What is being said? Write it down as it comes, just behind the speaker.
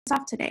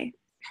off today.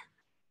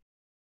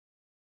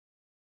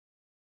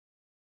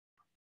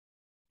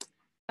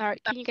 All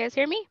right, can you guys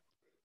hear me?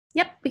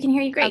 Yep, we can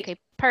hear you great. Okay,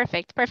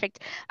 perfect.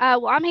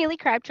 Well, I'm Haley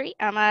Crabtree.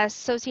 I'm an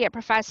associate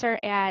professor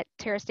at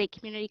Terra State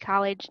Community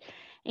College,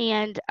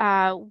 and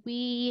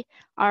we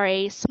are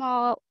a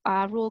small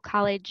rural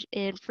college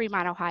in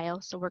Fremont, Ohio.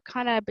 So we're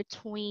kind of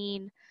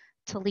between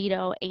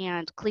Toledo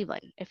and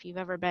Cleveland, if you've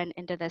ever been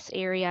into this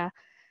area,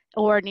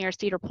 or near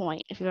Cedar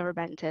Point, if you've ever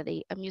been to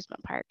the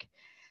amusement park.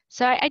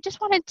 So I just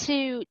wanted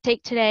to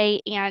take today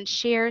and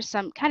share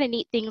some kind of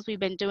neat things we've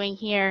been doing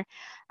here.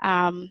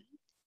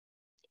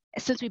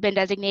 Since we've been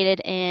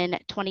designated in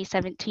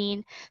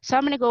 2017. So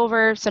I'm going to go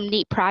over some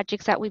neat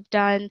projects that we've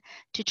done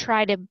to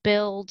try to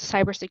build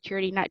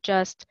cybersecurity, not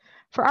just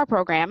for our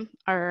program,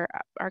 our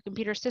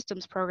computer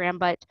systems program,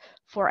 but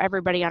for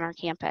everybody on our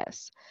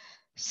campus.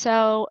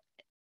 So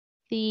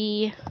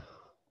in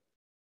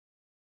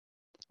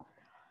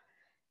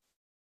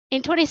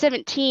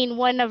 2017,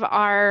 one of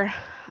our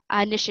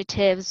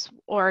initiatives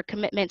or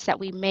commitments that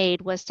we made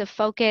was to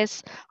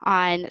focus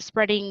on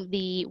spreading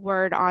the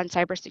word on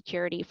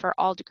cybersecurity for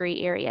all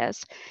degree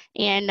areas,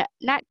 and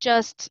not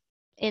just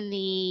in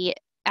the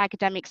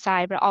academic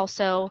side, but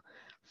also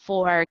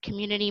for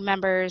community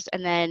members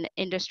and then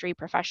industry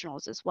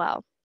professionals as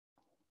well.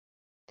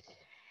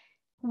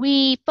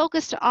 We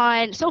focused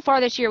on, so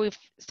far this year,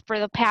 for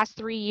the past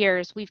 3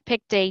 years, we've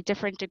picked a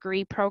different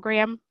degree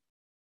program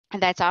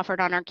that's offered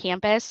on our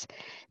campus.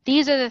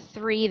 These are the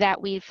 3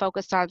 that we've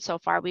focused on so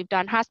far. We've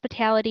done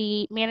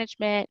hospitality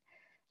management,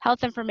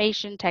 health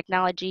information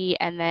technology,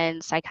 and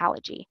then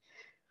psychology.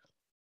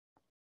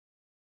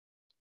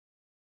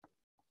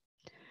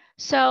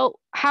 So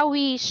how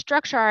we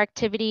structure our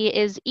activity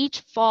is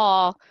each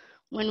fall,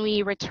 when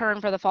we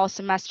return for the fall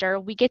semester,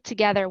 we get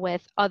together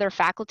with other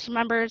faculty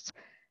members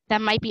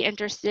that might be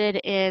interested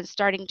in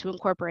starting to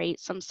incorporate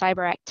some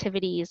cyber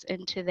activities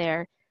into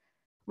their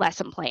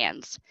lesson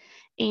plans.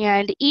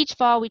 And each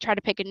fall we try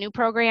to pick a new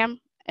program,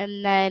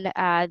 and then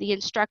the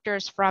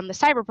instructors from the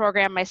cyber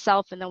program,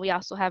 myself, and then we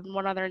also have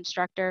one other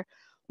instructor,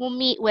 will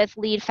meet with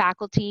lead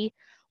faculty.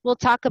 We'll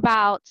talk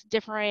about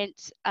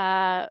different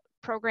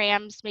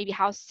programs, maybe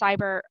how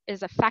cyber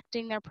is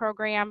affecting their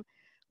program.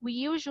 We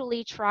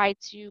usually try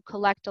to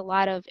collect a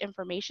lot of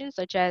information,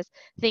 such as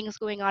things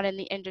going on in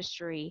the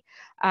industry,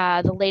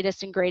 the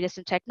latest and greatest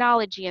in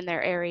technology in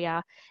their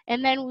area,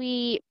 and then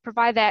we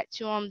provide that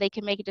to them. They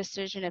can make a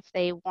decision if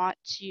they want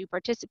to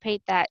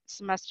participate that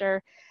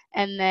semester,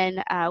 and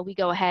then we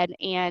go ahead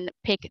and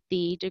pick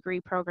the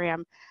degree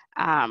program.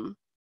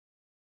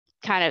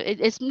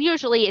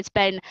 It's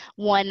been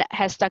one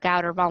has stuck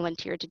out or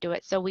volunteered to do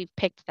it, so we've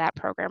picked that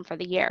program for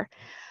the year.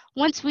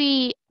 Once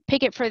we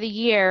pick it for the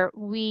year,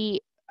 we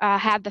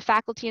have the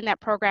faculty in that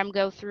program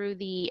go through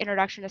the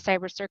Introduction to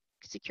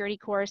Cybersecurity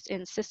course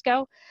in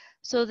Cisco,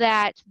 so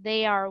that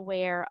they are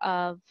aware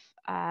of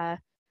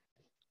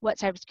what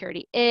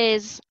cybersecurity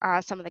is,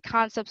 some of the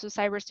concepts of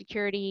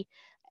cybersecurity.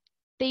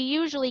 They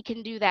usually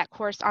can do that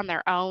course on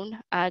their own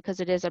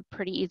because it is a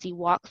pretty easy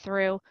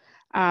walkthrough.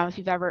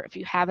 If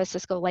you have a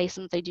Cisco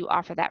license, they do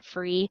offer that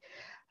free.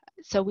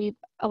 So we've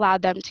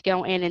allowed them to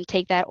go in and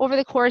take that over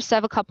the course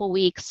of a couple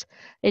weeks.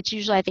 It's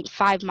usually, I think,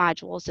 5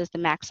 modules is the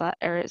max,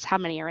 or is how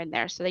many are in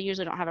there. So they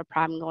usually don't have a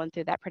problem going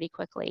through that pretty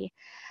quickly.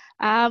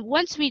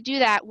 Once we do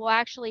that, we'll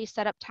actually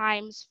set up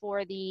times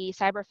for the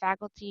cyber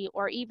faculty,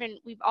 or even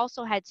we've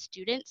also had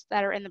students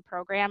that are in the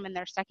program in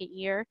their 2nd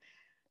year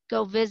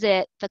go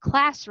visit the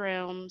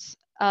classrooms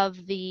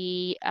of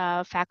the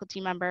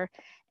faculty member,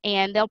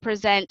 and they'll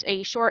present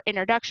a short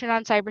introduction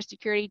on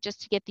cybersecurity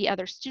just to get the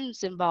other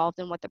students involved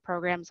in what the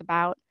program's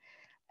about.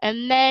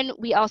 And then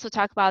we also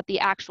talk about the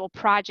actual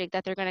project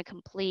that they're going to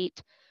complete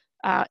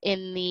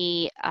in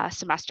the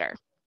semester.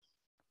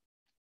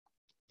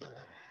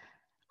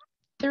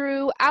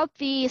 Throughout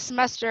the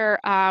semester,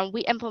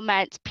 we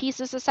implement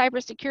pieces of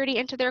cybersecurity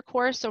into their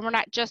course. So we're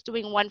not just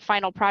doing one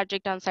final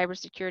project on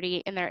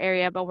cybersecurity in their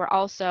area, but we're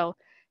also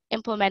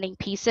implementing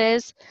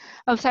pieces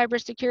of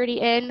cybersecurity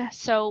in.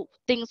 So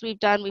things we've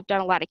done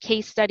a lot of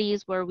case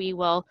studies where we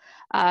will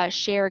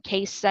share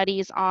case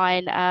studies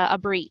on a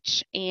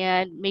breach,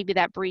 and maybe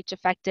that breach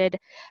affected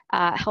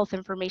health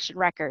information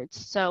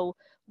records. So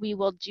we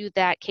will do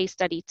that case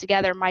study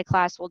together. My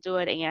class will do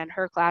it and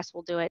her class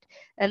will do it.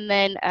 And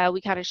then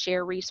we kind of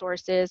share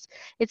resources.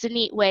 It's a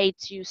neat way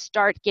to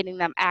start getting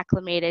them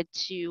acclimated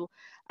to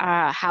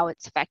how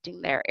it's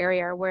affecting their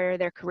area or where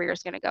their career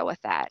is going to go with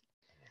that.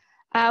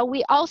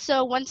 We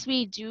also, once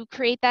we do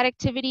create that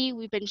activity,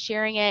 we've been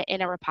sharing it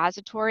in a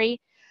repository.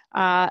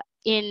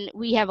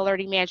 We have a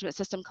learning management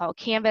system called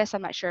Canvas.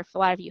 I'm not sure if a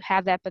lot of you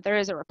have that, but there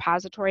is a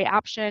repository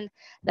option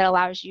that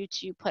allows you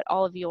to put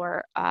all of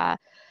your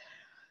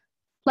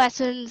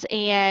lessons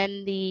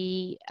and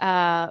the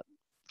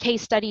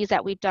case studies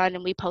that we've done,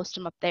 and we post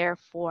them up there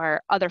for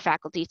other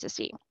faculty to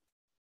see.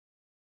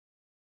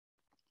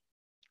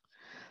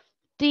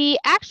 The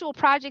actual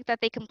project that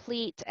they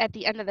complete at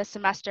the end of the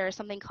semester is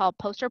something called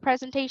poster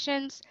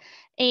presentations.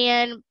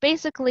 And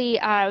basically,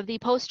 the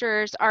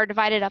posters are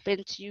divided up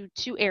into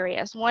two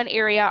areas. One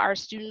area are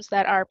students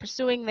that are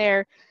pursuing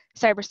their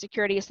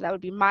cybersecurity, so that would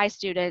be my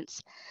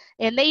students.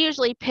 And they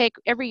usually pick,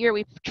 every year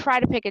we try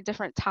to pick a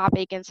different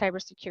topic in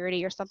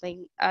cybersecurity or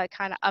something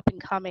kind of up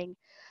and coming.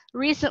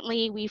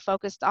 Recently, we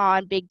focused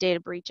on big data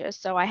breaches.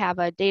 So I have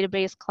a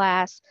database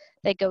class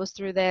that goes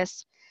through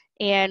this,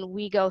 and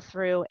we go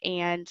through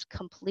and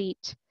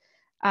complete,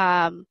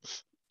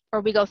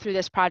 or we go through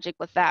this project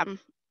with them.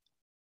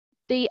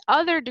 The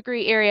other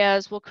degree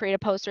areas will create a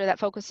poster that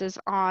focuses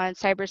on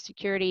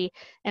cybersecurity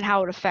and how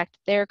it would affect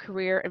their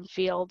career and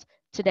field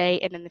today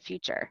and in the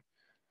future.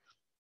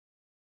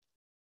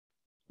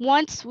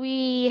 Once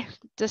we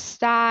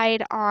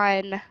decide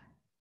on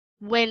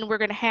when we're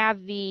going to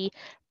have the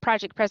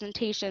project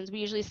presentations, we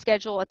usually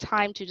schedule a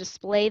time to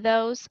display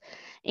those.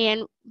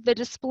 And the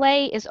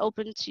display is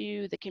open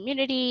to the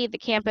community, the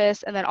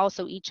campus, and then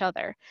also each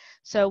other.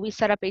 So we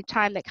set up a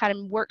time that kind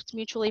of works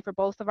mutually for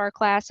both of our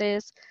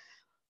classes.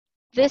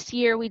 This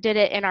year we did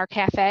it in our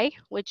cafe,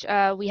 which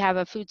we have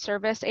a food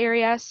service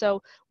area.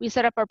 So we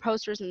set up our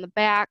posters in the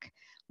back.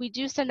 We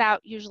do send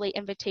out usually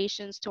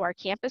invitations to our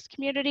campus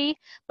community,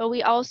 but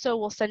we also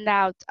will send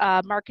out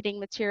marketing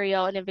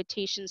material and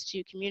invitations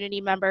to community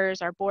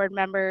members, our board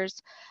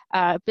members,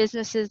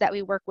 businesses that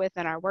we work with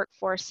in our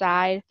workforce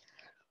side.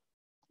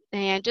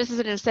 And just as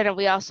an incentive,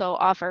 we also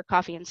offer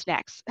coffee and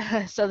snacks,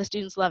 so the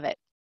students love it.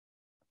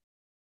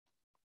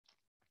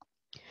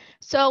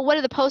 So what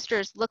do the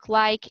posters look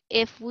like?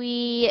 If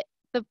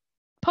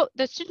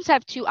the students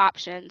have two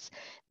options.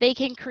 They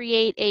can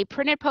create a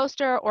printed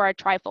poster or a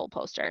trifold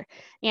poster.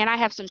 And I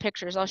have some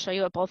pictures. I'll show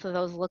you what both of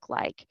those look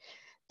like.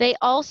 They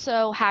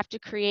also have to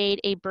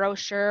create a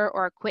brochure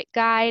or a quick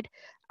guide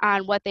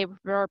on what they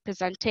were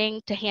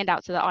presenting to hand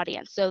out to the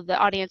audience. So the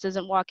audience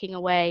isn't walking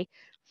away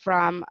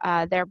from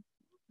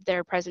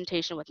their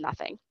presentation with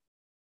nothing.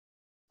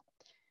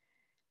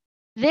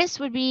 This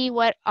would be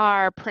what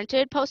our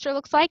printed poster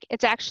looks like.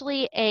 It's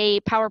actually a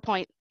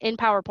PowerPoint, in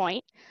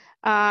PowerPoint.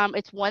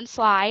 It's one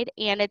slide,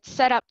 and it's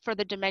set up for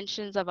the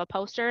dimensions of a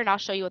poster, and I'll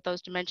show you what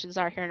those dimensions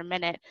are here in a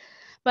minute.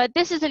 But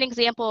this is an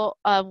example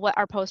of what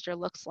our poster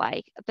looks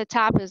like. At the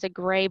top is a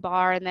gray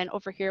bar, and then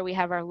over here we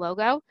have our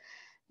logo.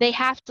 They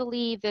have to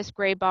leave this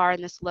gray bar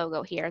and this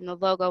logo here, and the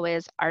logo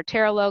is our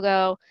Terra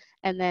logo,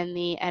 and then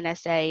the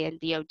NSA and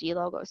DoD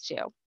logos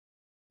too.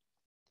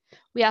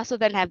 We also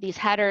then have these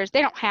headers.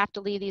 They don't have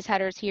to leave these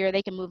headers here.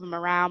 They can move them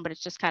around, but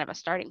it's just kind of a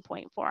starting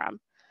point for them.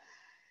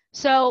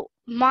 So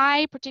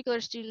my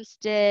particular students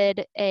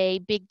did a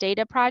big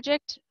data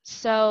project.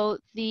 So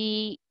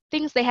the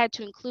things they had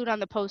to include on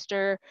the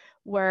poster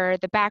were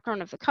the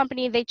background of the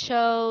company they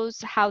chose,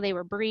 how they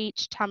were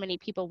breached, how many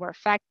people were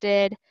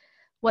affected,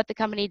 what the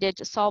company did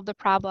to solve the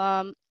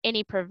problem,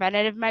 any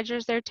preventative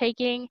measures they're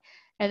taking,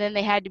 and then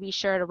they had to be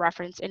sure to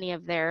reference any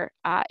of their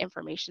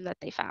information that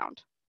they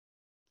found.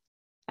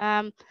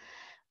 On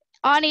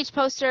each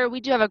poster, we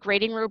do have a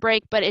grading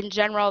rubric, but in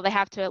general, they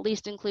have to at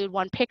least include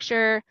one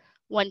picture,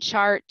 one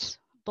chart,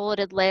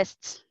 bulleted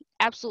lists,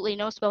 absolutely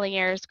no spelling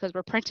errors because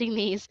we're printing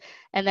these,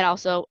 and then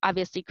also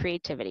obviously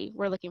creativity.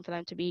 We're looking for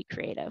them to be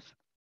creative.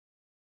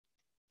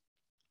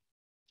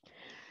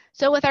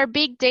 So with our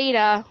big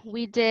data,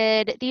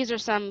 these are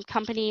some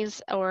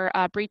companies or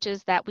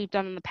breaches that we've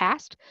done in the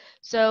past.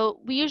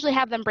 So we usually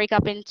have them break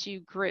up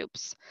into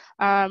groups,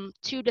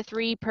 2 to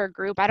 3 per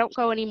group. I don't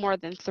go any more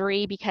than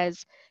 3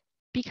 because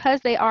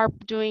they are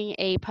doing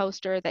a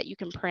poster that you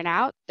can print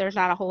out. There's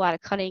not a whole lot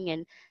of cutting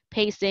and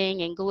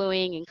pasting and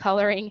gluing and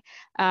coloring,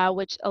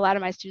 which a lot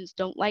of my students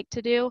don't like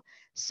to do.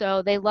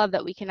 So they love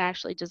that we can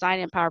actually design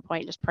in PowerPoint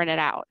and just print it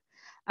out.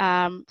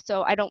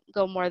 So I don't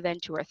go more than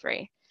 2 or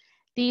 3.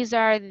 These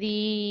are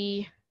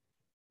the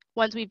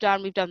ones we've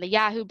done. We've done the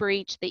Yahoo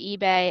breach, the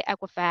eBay,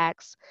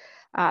 Equifax,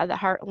 the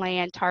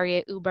Heartland,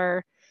 Target,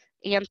 Uber,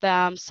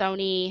 Anthem,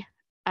 Sony.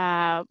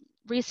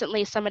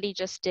 Recently, somebody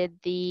just did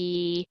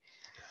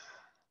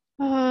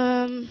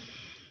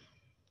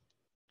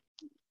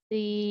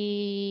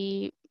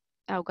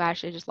oh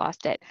gosh, I just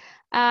lost it.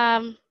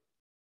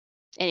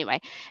 Anyway,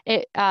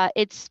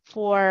 it's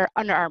for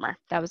Under Armour.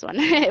 That was one.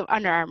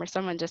 Under Armour,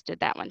 someone just did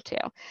that one too.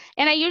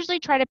 And I usually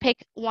try to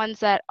pick ones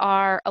that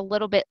are a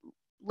little bit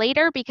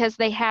later because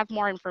they have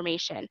more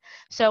information.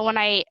 So when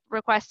I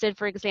requested,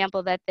 for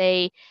example, that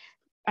they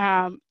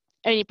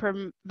any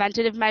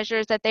preventative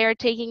measures that they are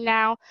taking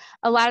now,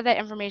 a lot of that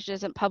information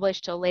isn't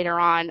published till later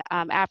on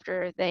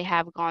after they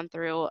have gone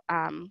through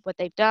what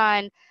they've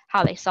done,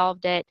 how they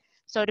solved it.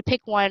 So to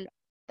pick one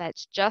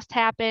that's just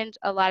happened,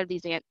 a lot of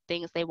these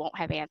things they won't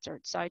have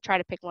answered. So I try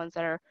to pick ones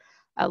that are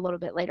a little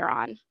bit later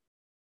on,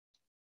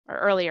 or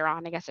earlier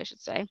on, I guess I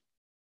should say.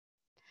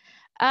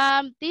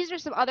 These are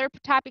some other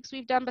topics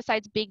we've done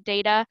besides big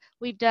data.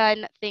 We've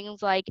done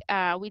things like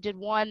we did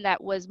one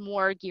that was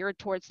more geared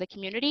towards the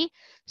community.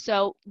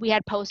 So we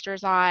had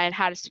posters on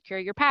how to secure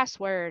your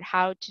password,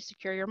 how to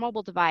secure your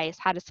mobile device,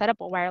 how to set up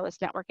a wireless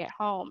network at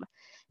home,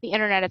 the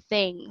Internet of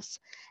Things.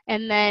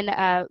 And then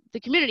the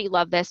community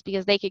loved this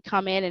because they could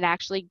come in and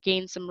actually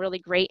gain some really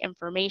great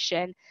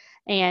information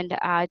and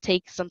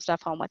take some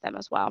stuff home with them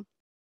as well.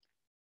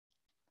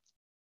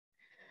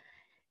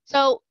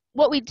 So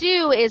what we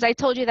do is, I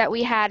told you that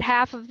we had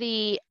half of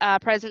the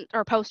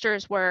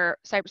posters were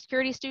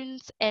cybersecurity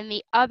students, and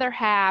the other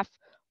half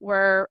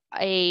were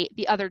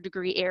the other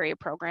degree area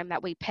program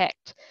that we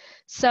picked.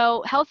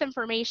 So health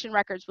information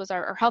records was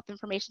or health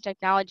information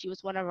technology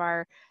was one of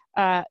our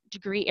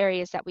degree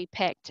areas that we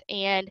picked.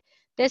 And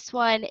this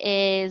one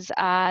is,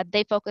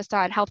 they focused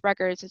on health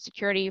records and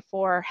security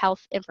for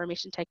health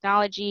information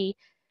technology.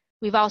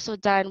 We've also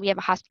we have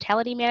a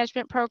hospitality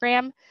management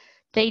program.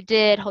 They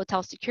did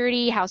hotel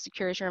security, how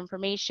secure is your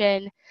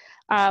information.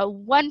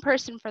 One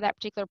person for that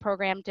particular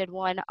program did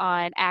one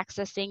on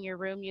accessing your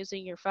room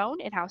using your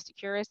phone and how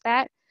secure is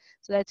that.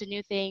 So that's a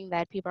new thing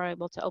that people are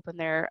able to open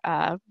their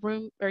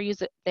room or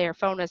use their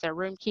phone as their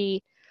room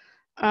key.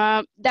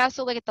 They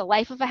also look at the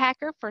life of a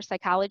hacker for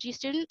psychology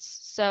students.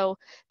 So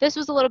this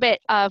was a little bit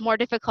more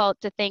difficult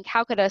to think,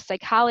 how could a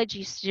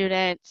psychology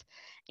student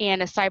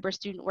and a cyber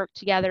student work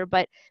together?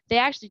 But they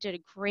actually did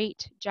a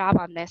great job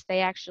on this. They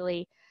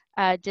actually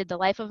did the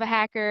life of a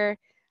hacker.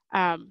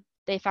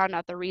 They found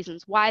out the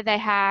reasons why they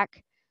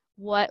hack,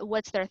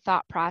 what's their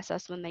thought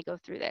process when they go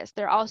through this.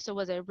 There also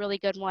was a really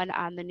good one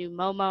on the new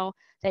Momo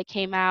that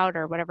came out,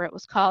 or whatever it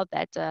was called,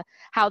 that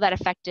how that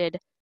affected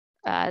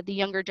the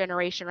younger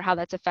generation, or how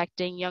that's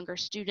affecting younger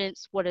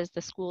students. What is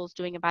the schools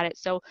doing about it?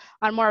 So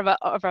on more of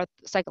a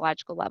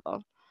psychological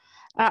level.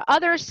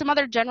 Some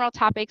other general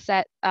topics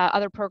that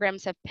other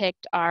programs have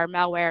picked are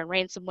malware and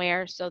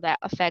ransomware. So that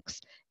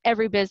affects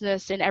every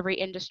business in every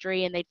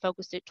industry, and they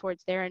focused it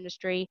towards their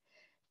industry.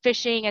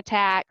 Phishing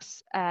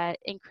attacks,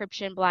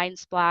 encryption blind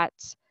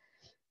spots,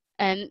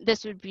 and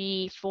this would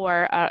be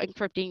for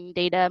encrypting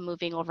data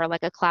moving over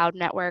like a cloud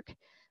network,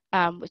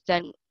 which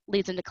then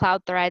leads into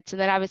cloud threats,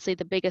 and then obviously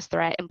the biggest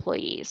threat,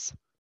 employees.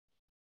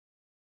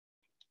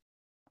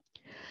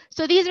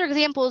 So these are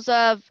examples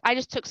of, I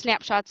just took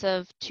snapshots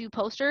of 2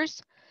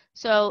 posters.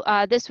 So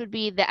this would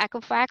be the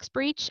Equifax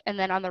breach, and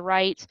then on the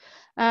right,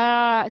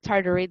 it's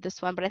hard to read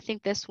this one, but I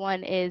think this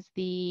one is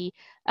the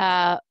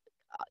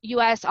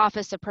U.S.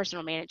 Office of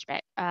Personnel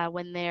Management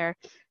when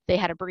they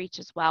had a breach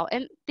as well.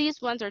 And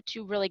these ones are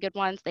 2 really good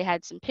ones. They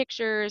had some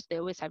pictures. They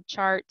always have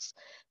charts.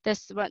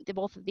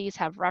 Both of these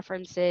have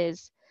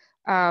references.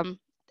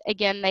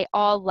 Again, they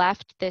all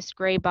left this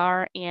gray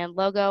bar and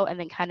logo and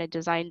then kind of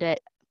designed it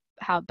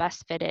how it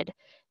best fitted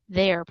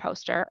their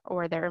poster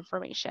or their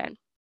information.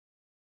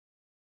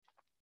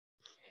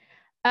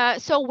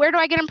 So where do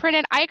I get them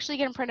printed? I actually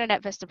get them printed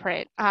at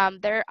Vistaprint.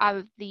 They're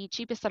the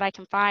cheapest that I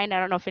can find. I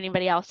don't know if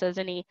anybody else has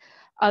any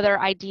other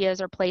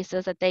ideas or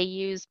places that they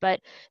use,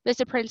 but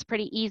Vistaprint's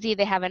pretty easy.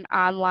 They have an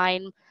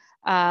online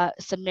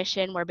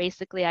submission where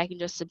basically I can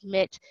just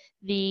submit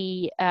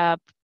the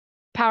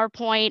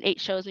PowerPoint. It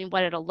shows me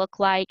what it'll look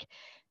like.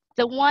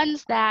 The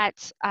ones that,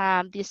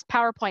 this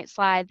PowerPoint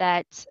slide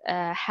that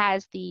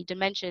has the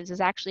dimensions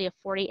is actually a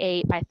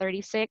 48 by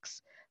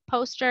 36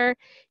 poster.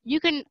 You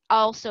can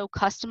also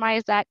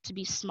customize that to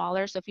be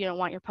smaller. So if you don't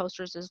want your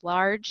posters as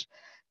large,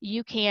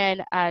 you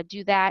can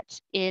do that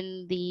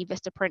in the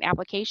Vistaprint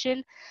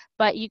application,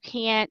 but you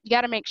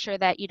got to make sure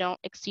that you don't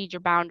exceed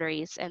your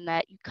boundaries and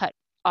that you cut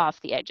off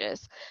the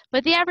edges.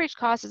 But the average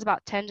cost is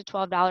about $10 to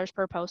 $12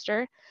 per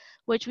poster,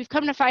 which we've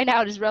come to find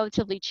out is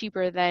relatively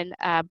cheaper than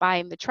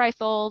buying the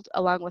trifold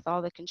along with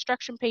all the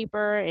construction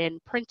paper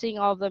and printing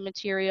all the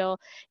material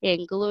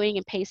and gluing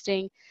and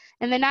pasting.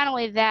 And then not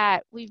only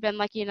that, we've been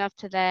lucky enough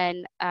to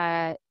then,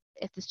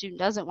 if the student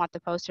doesn't want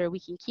the poster, we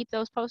can keep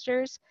those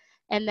posters,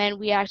 and then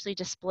we actually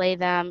display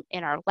them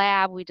in our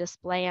lab. We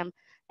display them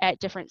at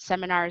different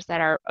seminars that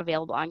are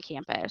available on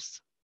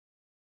campus.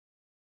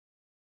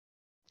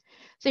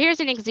 So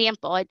here's an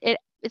example.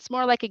 It's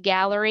more like a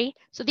gallery.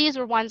 So these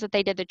were ones that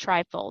they did the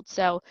trifold.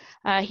 So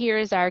here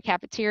is our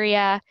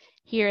cafeteria.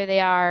 Here they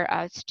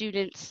are,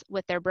 students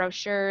with their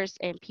brochures,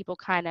 and people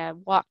kind of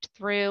walked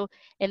through,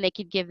 and they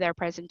could give their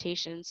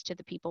presentations to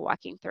the people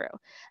walking through.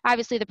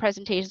 Obviously, the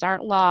presentations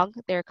aren't long.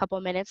 They're a couple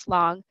of minutes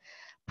long.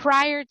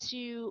 Prior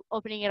to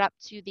opening it up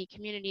to the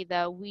community,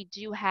 though, we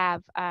do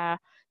have,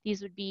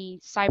 these would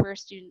be cyber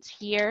students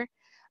here.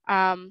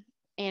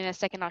 In a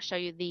second, I'll show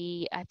you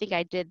I think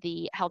I did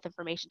the health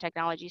information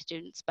technology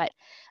students, but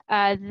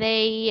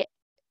they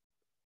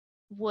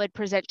would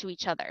present to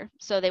each other.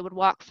 So they would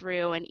walk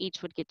through and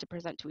each would get to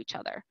present to each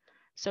other.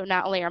 So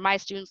not only are my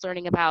students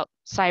learning about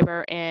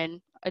cyber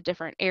in a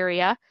different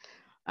area,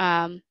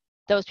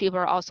 those people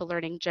are also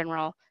learning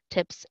general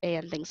tips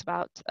and things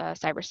about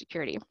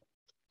cybersecurity.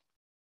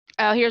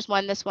 Here's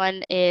one. This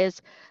one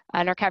is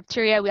in our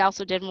cafeteria. We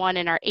also did one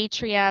in our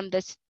atrium.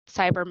 This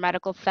cyber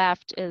medical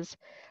theft is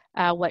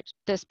what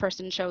this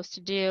person chose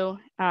to do,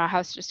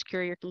 how to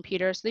secure your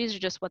computer. So these are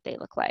just what they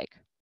look like.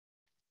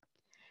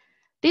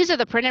 These are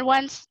the printed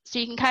ones. So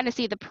you can kind of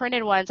see the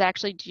printed ones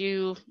actually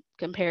do,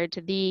 compared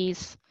to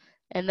these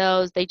and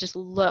those, they just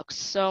look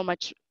so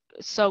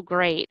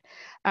great.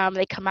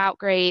 They come out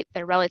great.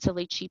 They're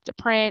relatively cheap to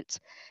print.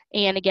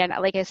 And again,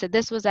 like I said,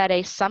 this was at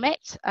a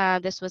summit.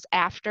 This was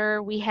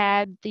after we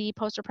had the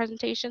poster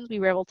presentations. We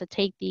were able to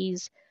take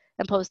these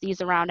and post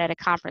these around at a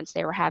conference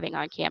they were having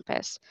on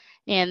campus.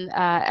 And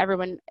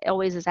everyone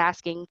always is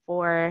asking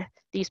for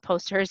these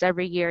posters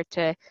every year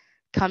to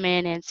come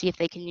in and see if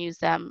they can use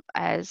them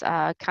as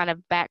kind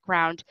of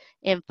background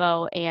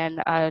info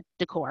and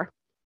decor.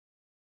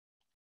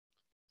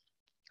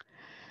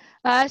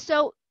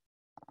 So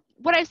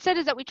what I've said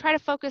is that we try to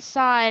focus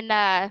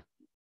on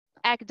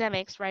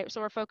academics, right?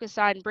 So we're focused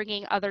on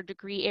bringing other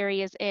degree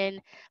areas in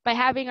by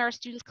having our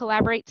students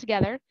collaborate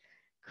together,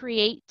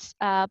 create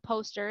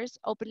posters,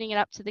 opening it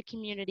up to the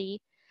community.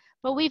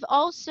 But we've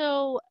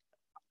also,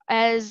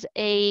 as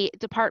a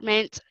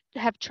department,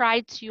 have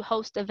tried to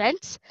host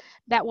events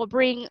that will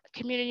bring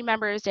community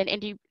members and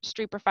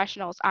industry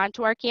professionals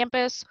onto our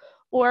campus,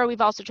 or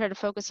we've also tried to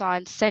focus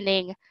on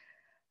sending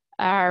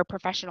our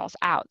professionals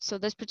out. So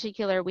this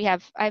particular,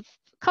 I've a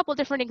couple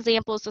different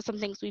examples of some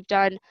things we've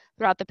done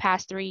throughout the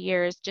past 3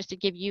 years, just to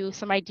give you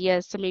some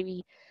ideas to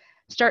maybe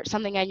start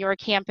something on your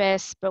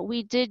campus. But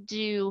we did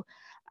do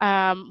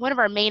one of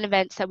our main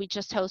events that we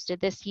just hosted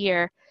this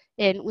year,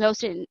 and we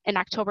hosted in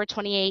October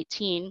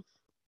 2018,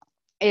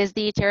 is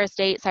the Terra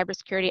State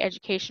Cybersecurity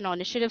Educational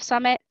Initiative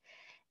Summit.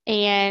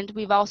 And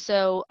we've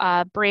also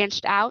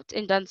branched out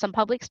and done some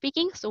public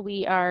speaking. So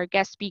we are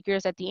guest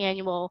speakers at the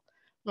annual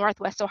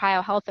Northwest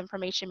Ohio Health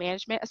Information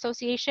Management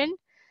Association.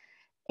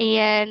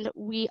 And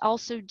we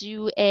also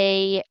do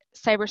a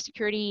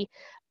cybersecurity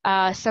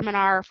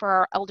seminar for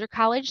our elder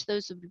college.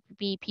 Those would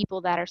be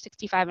people that are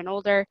 65 and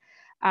older.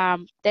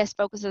 This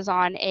focuses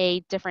on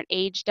a different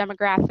age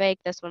demographic.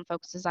 This one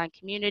focuses on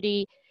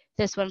community.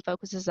 This one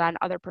focuses on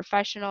other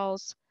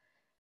professionals.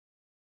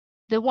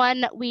 The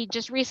one we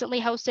just recently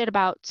hosted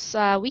about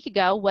a week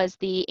ago was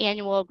the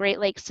annual Great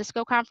Lakes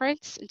Cisco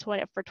Conference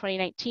for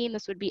 2019.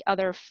 This would be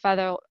our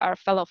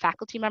fellow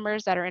faculty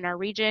members that are in our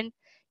region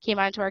came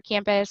onto our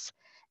campus.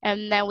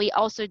 And then we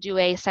also do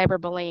a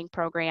cyberbullying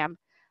program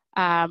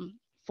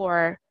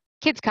for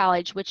kids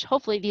college, which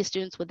hopefully these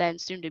students would then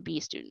soon to be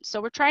students.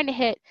 So we're trying to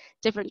hit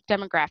different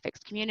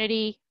demographics: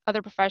 community,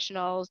 other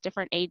professionals,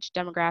 different age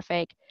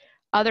demographic,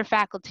 other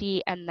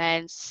faculty, and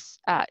then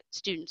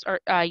students or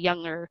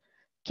younger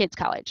kids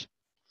college.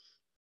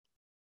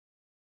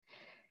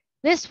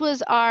 This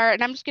was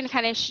and I'm just going to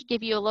kind of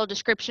give you a little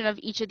description of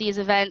each of these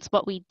events,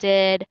 what we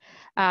did,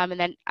 and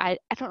then I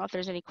don't know if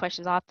there's any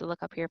questions. I'll have to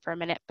look up here for a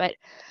minute. But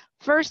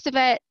first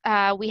event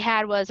we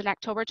had was in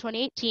October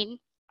 2018.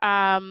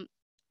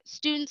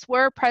 Students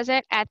were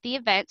present at the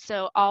event,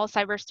 so all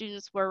cyber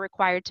students were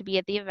required to be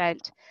at the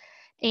event.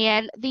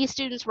 And these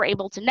students were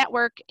able to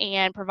network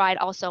and provide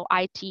also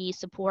IT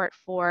support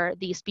for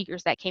the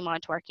speakers that came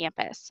onto our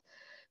campus.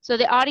 So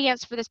the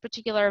audience for this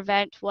particular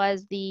event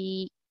was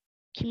the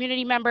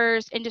community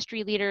members,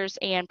 industry leaders,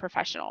 and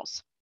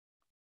professionals.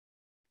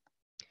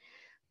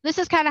 This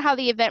is kind of how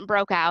the event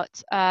broke out.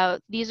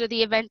 These are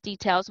the event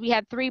details. We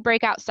had 3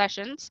 breakout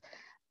sessions.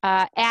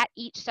 At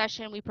each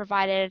session, we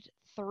provided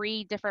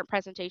 3 different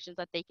presentations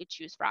that they could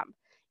choose from.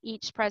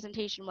 Each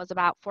presentation was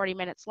about 40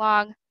 minutes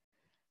long.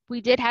 We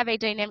did have a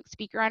dynamic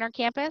speaker on our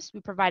campus. We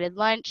provided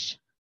lunch.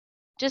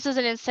 Just as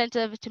an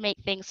incentive to make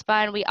things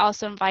fun, we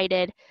also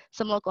invited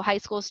some local high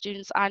school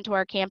students onto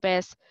our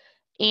campus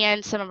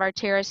and some of our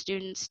Terra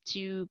students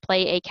to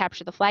play a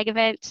Capture the Flag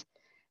event.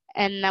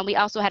 And then we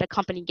also had a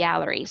company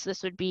gallery. So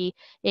this would be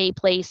a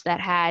place that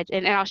had,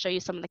 and I'll show you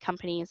some of the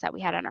companies that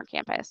we had on our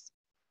campus.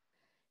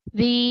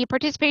 The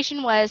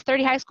participation was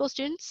 30 high school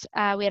students.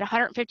 We had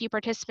 150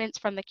 participants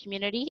from the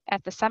community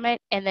at the summit,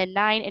 and then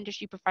 9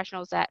 industry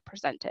professionals that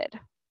presented.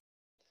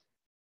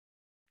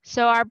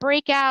 So our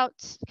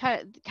breakouts,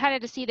 kind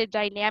of to see the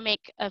dynamic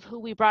of who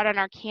we brought on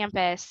our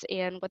campus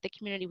and what the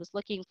community was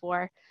looking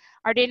for.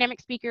 Our dynamic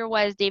speaker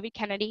was David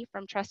Kennedy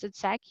from Trusted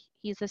Sec.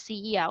 He's the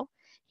CEO.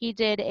 He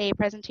did a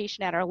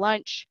presentation at our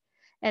lunch.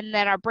 And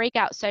then our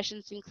breakout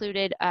sessions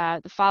included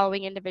the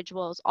following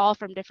individuals, all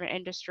from different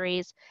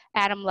industries: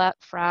 Adam Lutt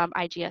from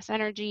IGS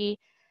Energy,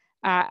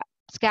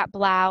 Scott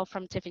Blau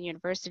from Tiffin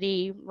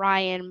University,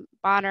 Ryan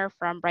Bonner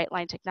from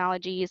Brightline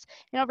Technologies.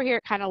 And over here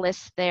it kind of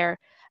lists their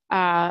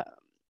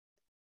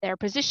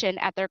position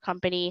at their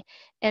company.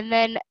 And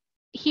then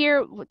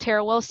here,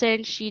 Tara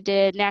Wilson, she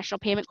did National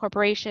Payment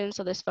Corporation,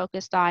 so this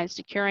focused on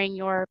securing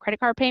your credit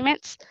card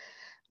payments.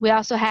 We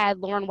also had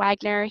Lauren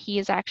Wagner. He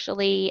is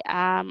actually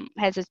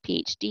has his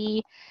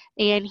PhD,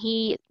 and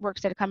he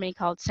works at a company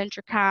called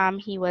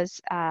Centricom. He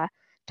was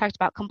talked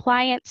about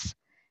compliance.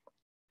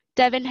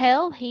 Devin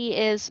Hill, he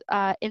is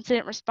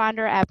incident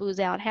responder at Booz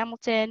Allen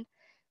Hamilton.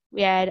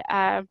 We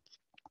had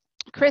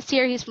Chris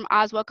here. He's from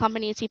Oswald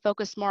Companies. He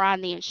focused more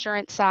on the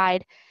insurance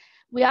side.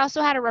 We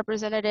also had a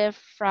representative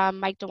from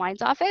Mike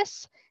DeWine's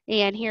office,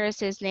 and here is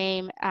his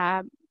name.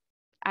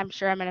 I'm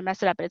sure I'm going to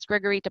mess it up, but it's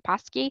Gregory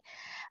Toposky.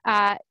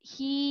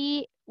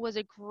 He was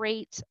a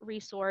great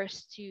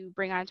resource to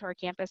bring onto our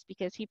campus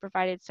because he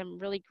provided some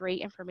really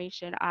great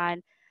information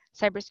on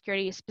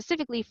cybersecurity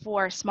specifically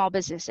for small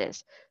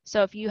businesses.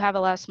 So if you have a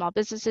lot of small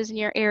businesses in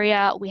your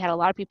area, we had a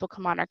lot of people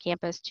come on our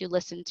campus to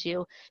listen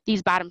to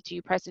these bottom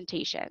two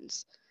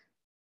presentations.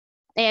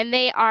 And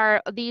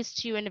these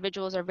two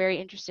individuals are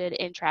very interested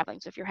in traveling.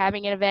 So if you're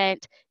having an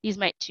event, these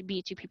might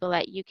be two people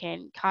that you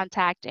can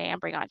contact and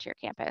bring onto your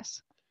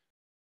campus.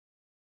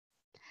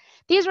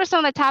 These were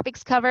some of the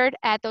topics covered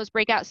at those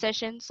breakout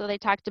sessions. So they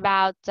talked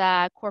about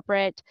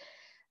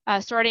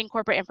sorting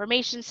corporate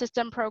information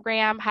system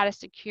program, how to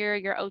secure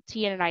your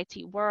OT in an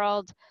IT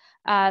world.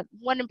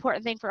 One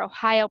important thing for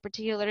Ohio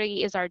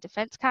particularly is our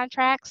defense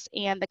contracts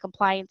and the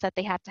compliance that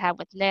they have to have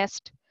with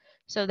NIST.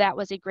 So that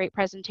was a great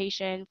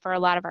presentation for a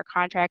lot of our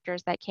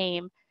contractors that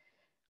came.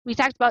 We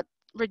talked about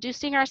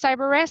reducing our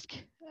cyber risk,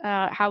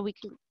 how we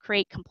can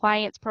create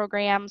compliance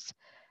programs,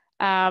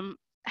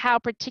 how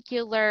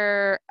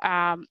particular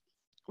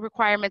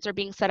requirements are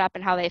being set up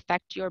and how they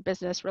affect your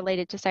business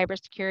related to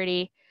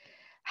cybersecurity,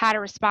 how to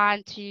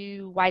respond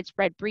to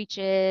widespread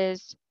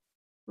breaches,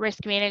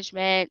 risk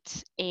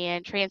management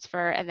and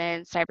transfer, and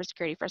then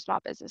cybersecurity for small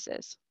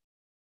businesses.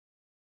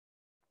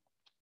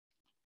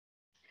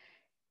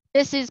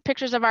 This is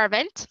pictures of our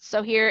event.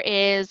 So here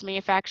is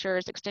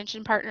manufacturers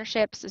extension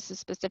partnerships. This is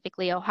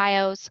specifically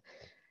Ohio's.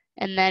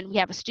 And then we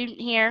have a student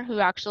here who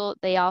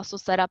they also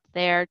set up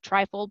their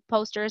trifold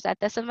posters at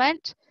this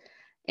event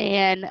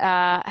and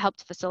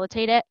helped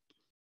facilitate it.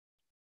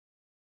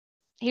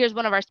 Here's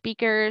one of our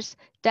speakers,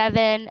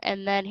 Devin,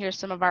 and then here's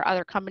some of our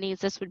other companies.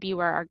 This would be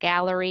where our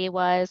gallery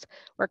was,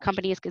 where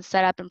companies could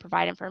set up and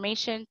provide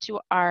information to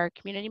our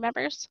community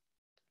members.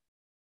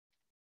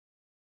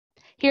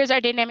 Here's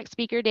our dynamic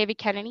speaker, David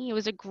Kennedy. He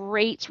was a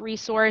great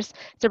resource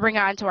to bring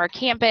onto our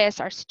campus.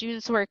 Our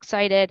students were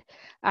excited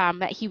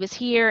that he was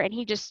here, and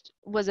he just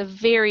was a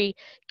very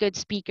good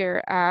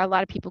speaker. A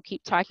lot of people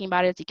keep talking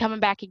about it. Is he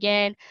coming back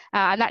again?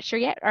 I'm not sure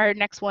yet. Our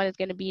next one is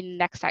going to be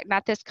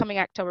not this coming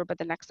October, but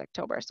the next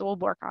October. So we'll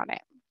work on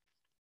it.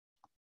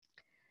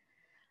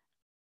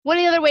 One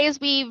of the other ways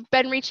we've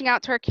been reaching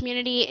out to our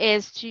community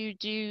is to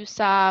do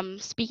some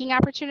speaking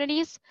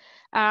opportunities.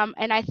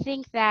 And I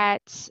think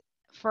that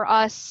for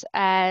us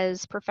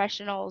as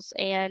professionals,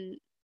 and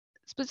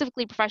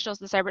specifically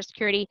professionals in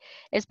cybersecurity,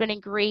 it's been a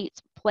great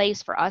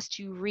place for us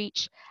to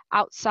reach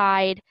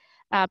outside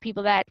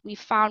people that we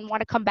found want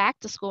to come back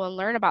to school and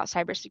learn about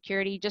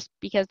cybersecurity just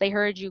because they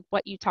heard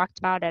what you talked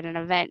about at an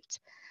event.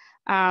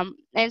 And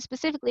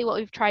specifically what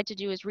we've tried to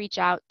do is reach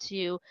out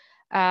to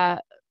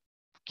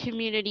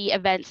community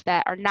events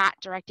that are not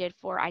directed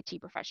for IT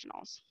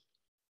professionals.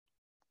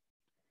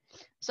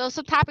 So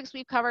some topics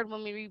we've covered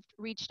when we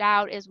reached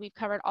out is we've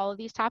covered all of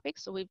these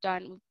topics. So we've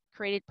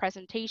created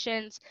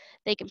presentations.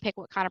 They can pick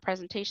what kind of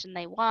presentation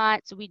they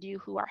want. So we do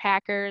who are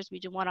hackers. We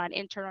do one on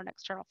internal and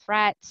external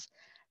threats,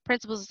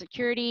 principles of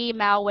security,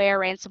 malware,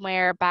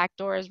 ransomware,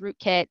 backdoors,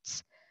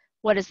 rootkits,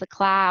 what is the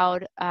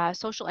cloud.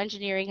 Social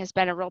engineering has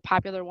been a real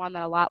popular one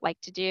that a lot like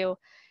to do.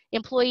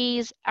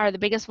 Employees are the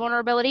biggest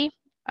vulnerability.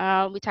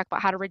 We talk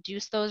about how to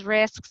reduce those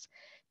risks.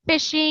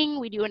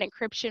 Phishing, we do an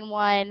encryption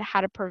one,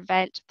 how to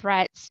prevent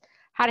threats,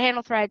 how to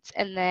handle threats,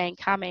 and then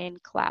common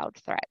cloud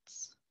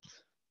threats.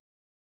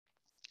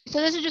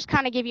 So this is just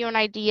kind of give you an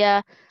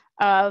idea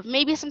of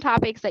maybe some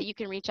topics that you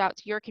can reach out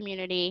to your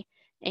community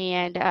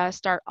and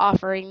start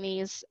offering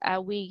these.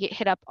 We get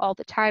hit up all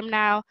the time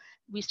now.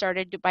 We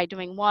started by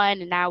doing one,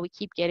 and now we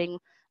keep getting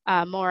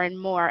more and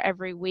more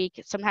every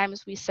week.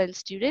 Sometimes we send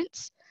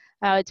students,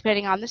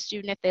 depending on the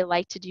student, if they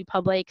like to do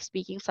public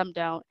speaking, some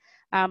don't.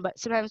 But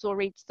sometimes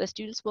the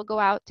students will go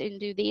out and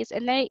do these,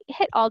 and they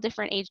hit all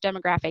different age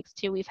demographics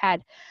too. We've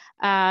had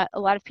a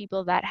lot of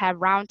people that have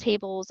round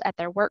tables at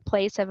their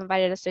workplace have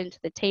invited us into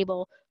the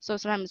table. So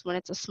sometimes when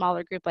it's a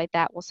smaller group like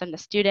that, we'll send a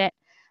student.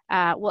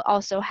 We'll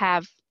also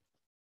have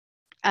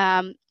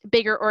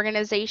bigger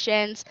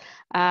organizations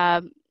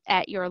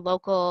at your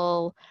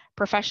local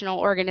professional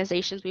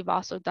organizations. We've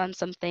also done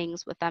some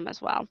things with them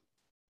as well.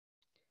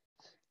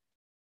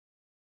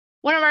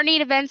 One of our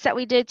neat events that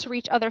we did to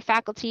reach other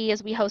faculty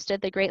is we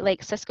hosted the Great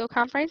Lakes Cisco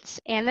Conference,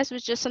 and this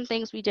was just some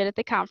things we did at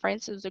the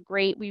conference. It was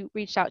we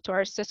reached out to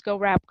our Cisco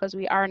rep because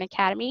we are an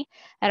academy.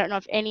 I don't know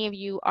if any of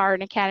you are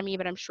an academy,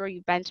 but I'm sure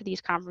you've been to these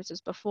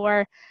conferences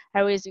before. I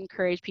always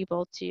encourage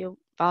people to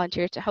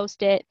volunteer to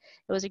host it.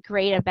 It was a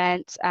great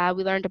event.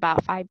 We learned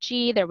about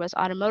 5G. There was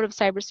automotive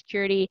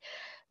cybersecurity,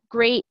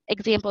 great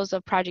examples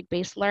of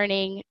project-based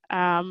learning,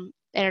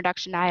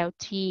 introduction to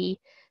IoT,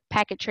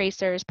 packet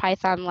tracers,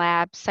 Python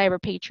Labs,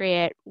 Cyber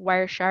Patriot,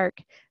 Wireshark,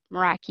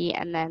 Meraki,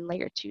 and then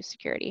Layer 2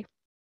 security.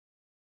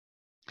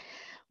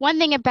 One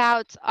thing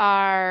about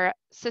our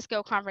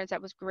Cisco conference that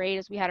was great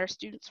is we had our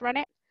students run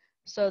it.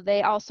 So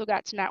they also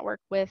got to network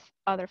with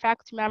other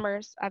faculty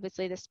members.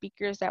 Obviously, the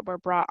speakers that were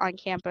brought on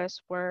campus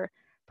were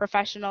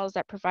professionals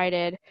that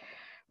provided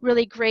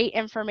really great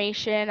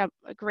information,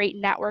 a great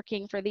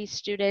networking for these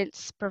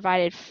students,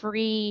 provided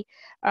free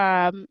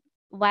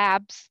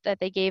labs that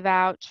they gave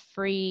out,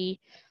 free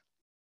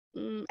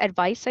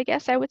advice, I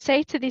guess I would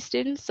say, to these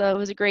students. So it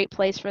was a great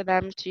place for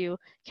them to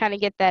kind of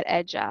get that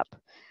edge up.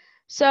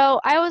 So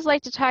I always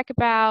like to talk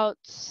about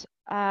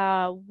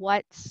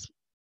what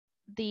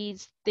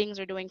these things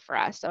are doing for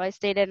us. So I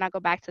stated, and I'll go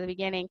back to the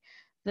beginning,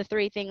 the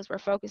 3 things we're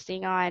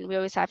focusing on. We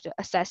always have to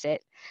assess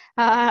it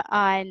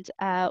and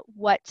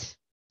what,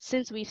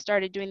 since we've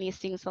started doing these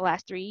things the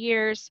last 3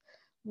 years,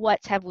 what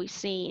have we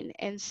seen?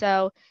 And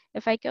so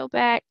if I go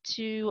back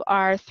to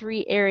our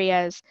 3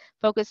 areas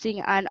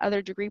focusing on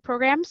other degree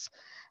programs,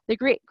 the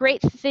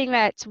great thing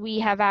that we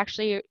have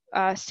actually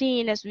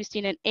seen is we've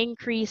seen an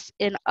increase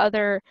in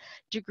other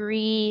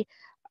degree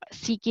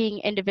seeking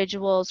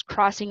individuals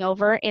crossing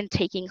over and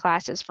taking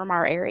classes from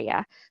our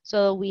area.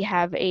 So we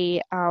have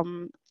a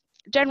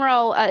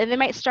general, and they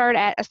might start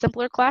at a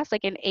simpler class,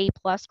 like an A+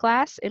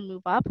 class, and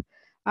move up.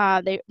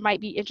 They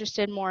might be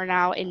interested more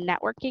now in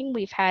networking.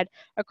 We've had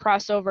a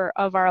crossover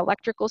of our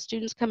electrical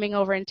students coming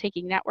over and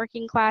taking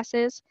networking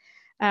classes,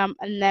 and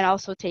then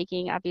also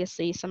taking,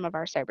 obviously, some of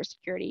our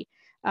cybersecurity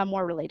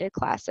more related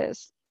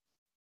classes.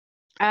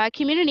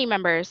 Community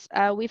members,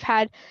 we've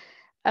had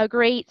a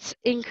great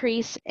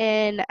increase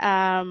in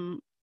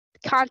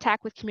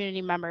contact with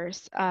community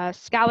members,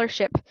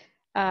 scholarship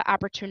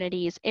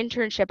opportunities,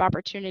 internship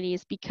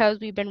opportunities, because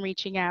we've been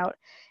reaching out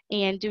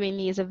and doing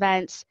these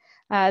events.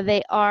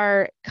 They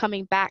are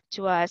coming back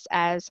to us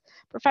as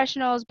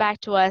professionals,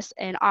 back to us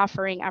and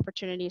offering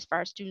opportunities for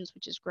our students,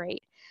 which is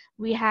great.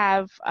 We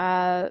have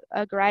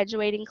a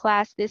graduating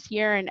class this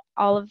year, and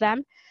all of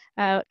them,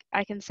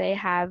 I can say,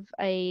 have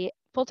a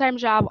full-time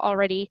job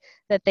already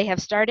that they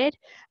have started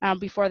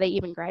before they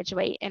even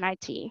graduate in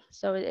IT.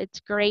 So it's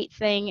a great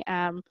thing.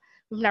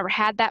 We've never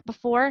had that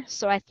before.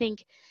 So I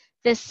think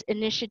this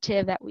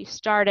initiative that we've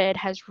started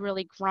has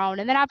really grown.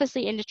 And then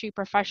obviously industry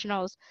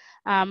professionals,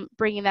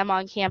 bringing them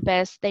on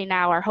campus. They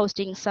now are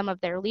hosting some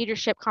of their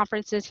leadership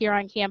conferences here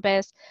on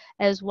campus,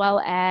 as well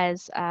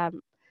as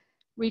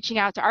reaching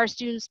out to our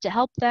students to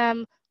help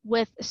them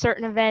with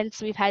certain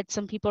events. We've had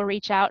some people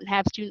reach out and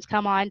have students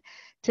come on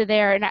to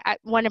there, and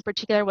one in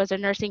particular was a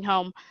nursing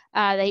home.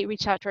 They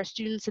reached out to our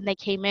students and they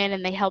came in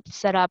and they helped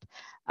set up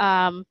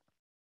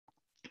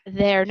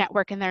their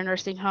network in their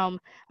nursing home,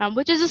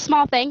 which is a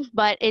small thing,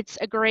 but it's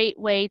a great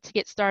way to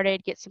get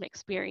started, get some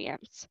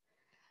experience.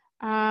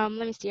 Let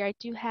me see, I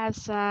do have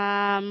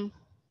some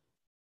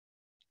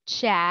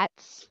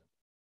chats.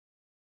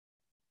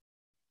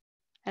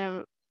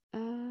 Oh,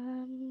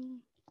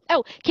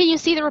 can you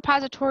see the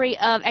repository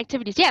of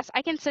activities? Yes,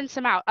 I can send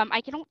some out.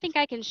 I don't think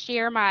I can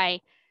share my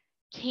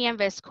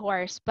Canvas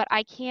course, but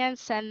I can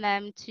send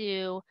them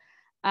to,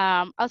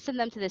 I'll send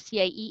them to the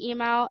CIE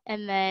email,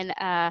 and then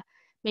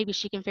maybe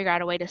she can figure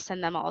out a way to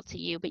send them all to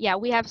you. But yeah,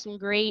 we have some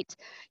great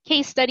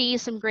case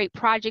studies, some great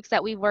projects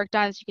that we've worked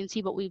on, so you can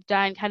see what we've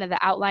done, kind of the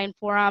outline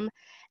for them.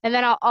 And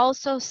then I'll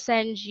also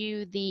send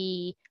you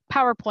the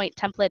PowerPoint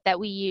template that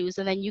we use,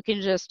 and then you can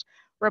just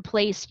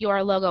replace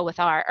your logo with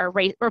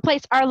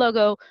replace our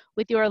logo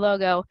with your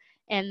logo.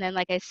 And then,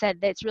 like I said,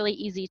 it's really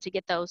easy to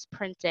get those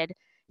printed,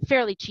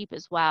 fairly cheap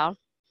as well.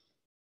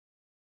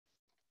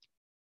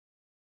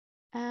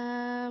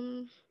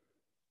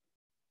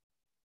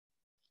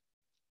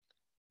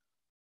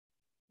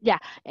 Yeah,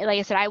 like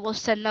I said, I will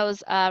send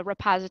those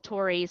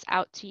repositories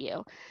out to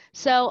you.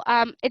 So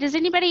does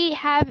anybody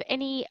have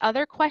any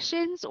other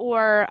questions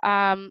or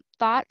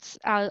thoughts?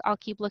 I'll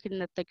keep looking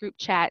at the group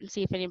chat and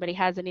see if anybody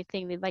has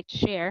anything they'd like to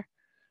share.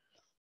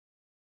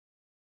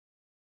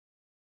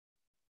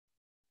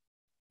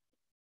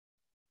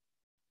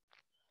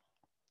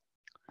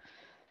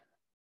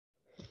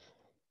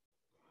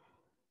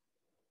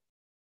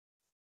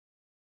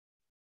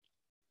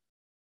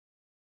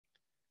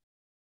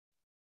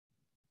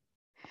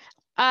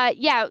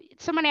 Yeah,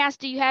 someone asked,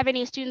 do you have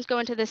any students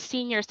going to the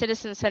senior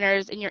citizen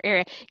centers in your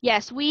area?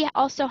 Yes, we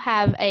also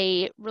have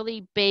a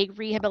really big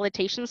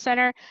rehabilitation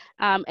center,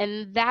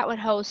 and that would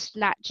host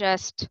not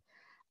just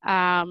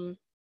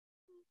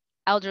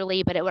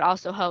elderly, but it would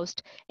also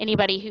host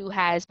anybody who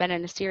has been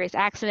in a serious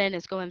accident,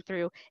 is going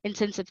through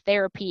intensive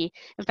therapy.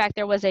 In fact,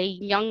 there was a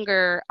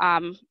younger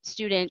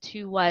student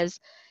who was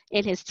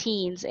in his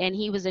teens, and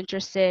he was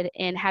interested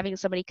in having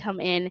somebody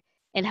come in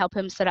and help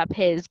him set up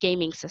his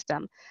gaming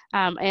system.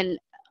 And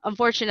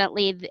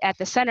unfortunately, at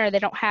the center, they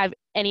don't have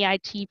any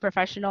IT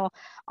professional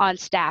on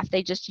staff.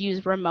 They just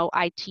use remote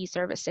IT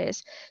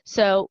services.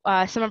 So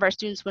some of our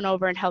students went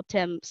over and helped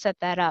him set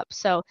that up.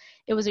 So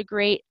it was a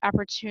great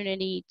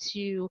opportunity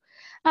to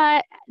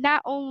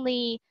not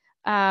only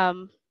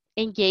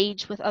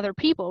engage with other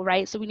people,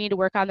 right? So we need to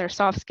work on their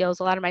soft skills.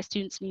 A lot of my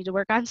students need to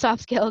work on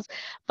soft skills,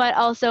 but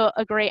also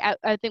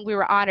I think we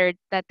were honored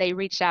that they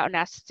reached out and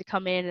asked us to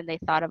come in, and they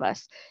thought of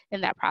us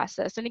in that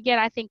process. And again,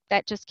 I think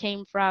that just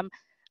came from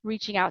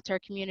reaching out to our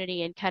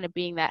community and kind of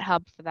being that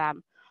hub for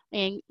them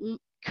and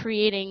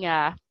creating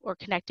or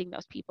connecting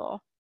those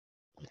people.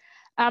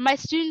 My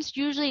students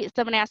usually,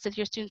 someone asked if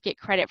your students get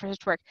credit for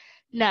such work.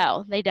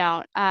 No, they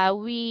don't.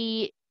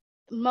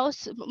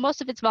 Most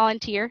of it's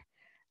volunteer.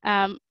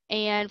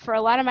 And for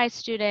a lot of my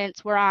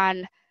students, we're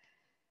on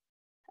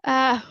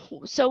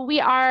So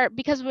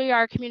because we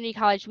are a community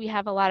college, we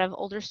have a lot of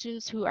older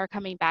students who are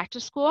coming back to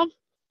school.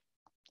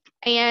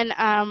 And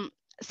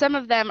some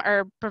of them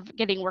are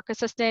getting work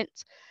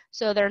assistance,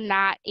 so they're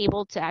not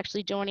able to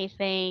actually do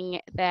anything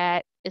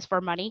that is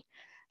for money.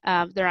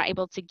 They're not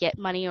able to get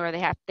money, or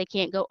they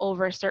can't go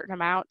over a certain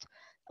amount.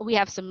 We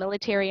have some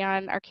military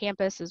on our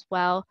campus as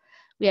well.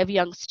 We have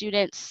young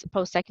students,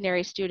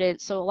 post-secondary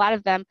students, so a lot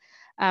of them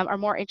are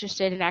more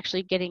interested in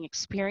actually getting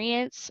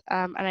experience.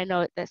 And I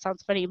know that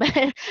sounds funny, but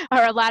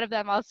or a lot of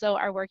them also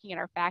are working in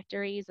our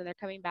factories, and they're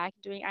coming back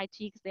and doing IT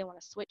because they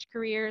want to switch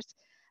careers.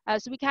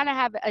 So we kind of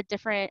have a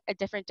different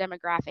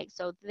demographic.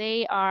 So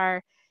they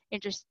are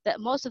interested.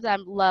 Most of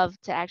them love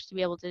to actually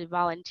be able to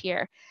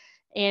volunteer,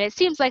 and it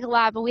seems like a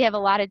lot, but we have a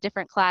lot of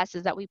different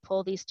classes that we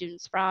pull these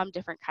students from,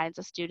 different kinds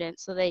of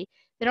students. So they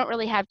don't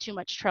really have too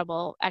much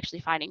trouble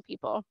actually finding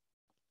people.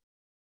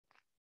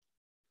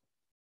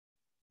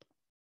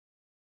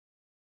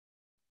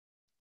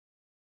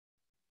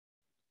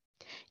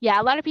 Yeah,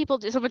 a lot of people,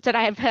 someone said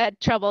I have had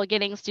trouble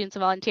getting students to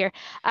volunteer.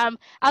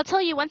 I'll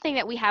tell you one thing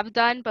that we have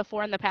done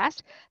before in the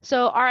past.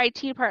 So our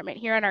IT department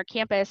here on our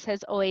campus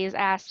has always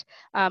asked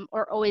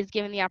or always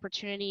given the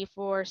opportunity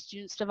for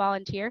students to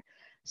volunteer.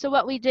 So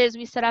what we did is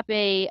we set up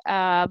a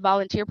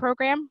volunteer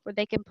program where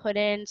they can put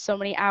in so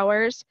many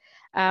hours.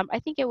 I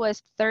think it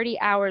was 30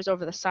 hours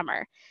over the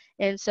summer.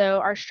 And so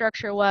our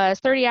structure was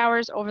 30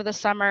 hours over the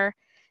summer,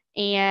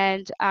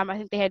 and I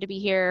think they had to be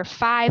here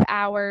 5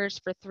 hours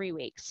for 3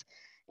 weeks.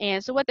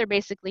 And so what they're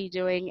basically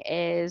doing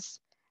is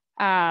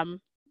setting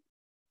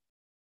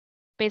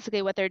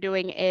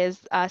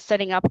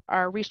up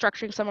or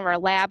restructuring some of our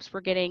labs.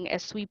 We're getting a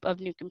sweep of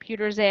new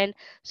computers in,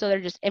 so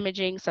they're just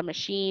imaging some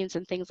machines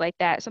and things like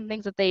that, some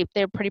things that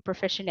they're pretty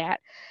proficient at.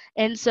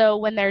 And so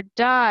when they're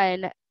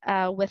done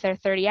with their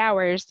 30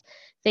 hours,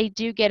 they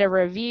do get a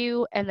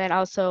review and then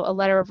also a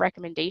letter of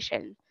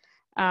recommendation.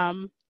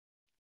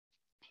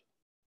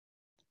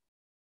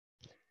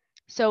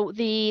 So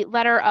the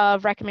letter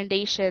of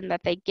recommendation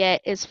that they get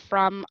is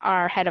from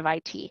our head of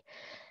IT.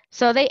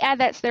 So they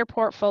add that to their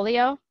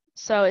portfolio.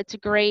 So it's a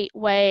great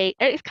way,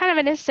 it's kind of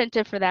an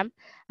incentive for them.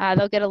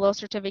 They'll get a little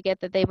certificate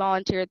that they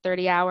volunteered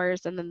 30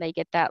 hours, and then they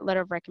get that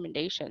letter of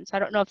recommendation. So I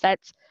don't know if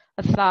that's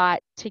a thought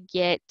to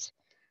get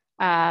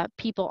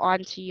people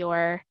onto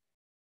your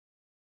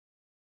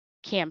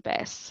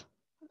campus,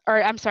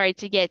 or I'm sorry,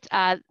 to get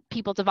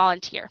people to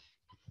volunteer.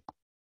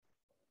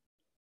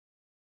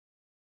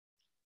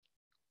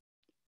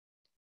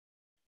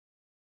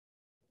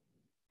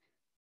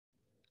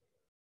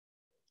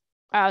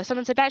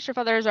 Someone said, not sure if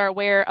others are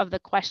aware of the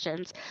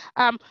questions.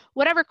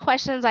 Whatever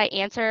questions I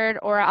answered,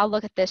 or I'll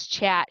look at this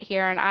chat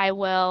here and I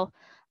will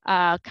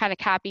kind of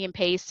copy and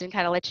paste and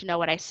kind of let you know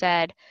what I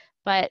said.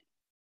 But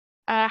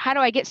how do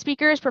I get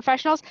speakers,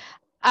 professionals?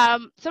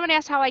 Someone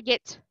asked how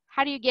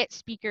do you get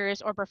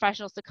speakers or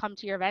professionals to come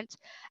to your events?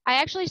 I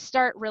actually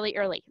start really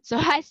early. So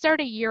I start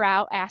a year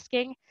out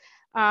asking,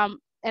 and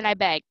I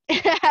beg.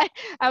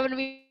 I'm going to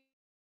be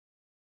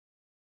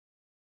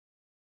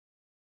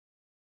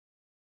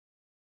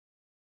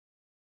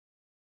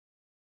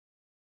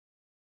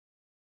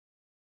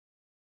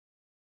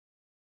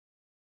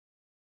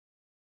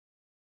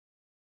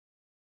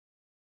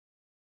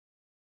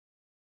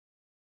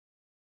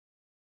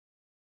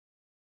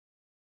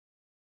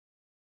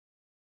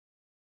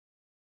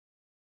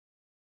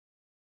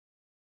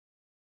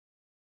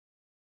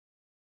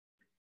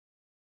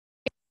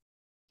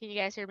Can you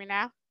guys hear me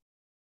now?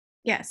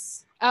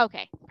 Yes.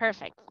 Okay,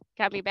 perfect.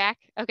 Got me back.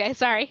 Okay,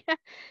 sorry.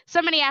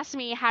 Somebody asked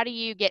me, how do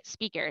you get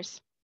speakers?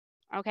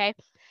 Okay.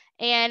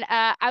 And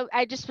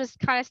I just was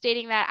kind of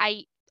stating that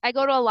I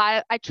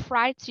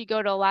try to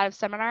go to a lot of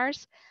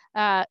seminars,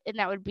 and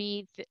that would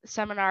be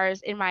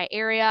seminars in my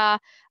area,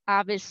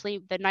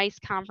 obviously the NICE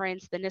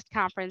conference, the NIST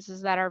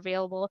conferences that are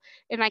available,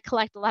 and I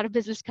collect a lot of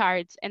business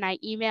cards, and I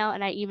email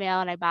and I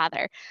email and I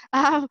bother.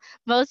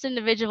 Most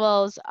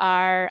individuals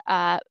are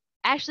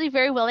actually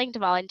very willing to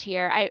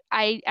volunteer.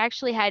 I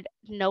actually had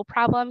no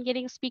problem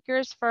getting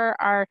speakers for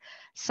our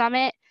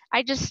summit.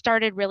 I just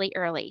started really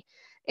early.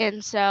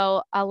 And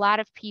so a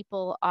lot of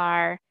people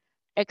are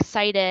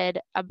excited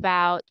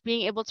about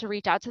being able to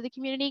reach out to the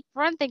community.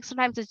 For one thing,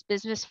 sometimes it's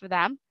business for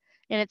them,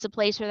 and it's a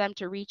place for them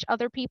to reach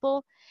other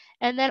people.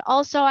 And then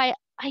also I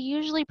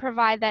usually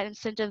provide that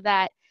incentive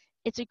that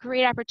it's a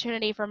great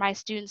opportunity for my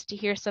students to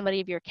hear somebody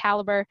of your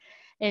caliber.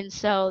 And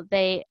so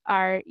they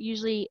are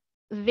usually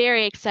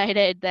very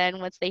excited then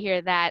once they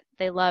hear that.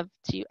 They love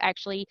to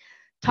actually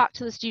talk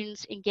to the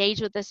students,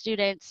 engage with the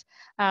students.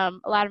 A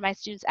lot of my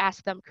students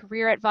ask them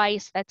career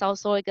advice. That's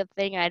also a good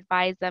thing. I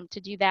advise them to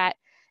do that.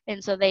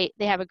 And so they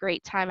have a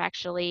great time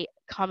actually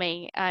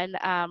coming. And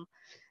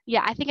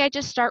yeah, I think I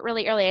just start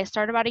really early. I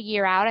start about a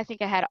year out. I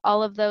think I had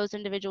all of those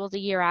individuals a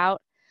year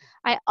out.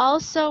 I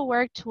also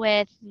worked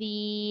with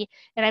and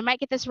I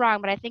might get this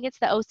wrong, but I think it's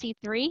the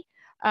OC3,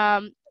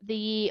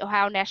 the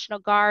Ohio National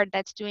Guard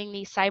that's doing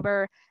the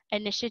cyber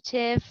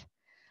initiative.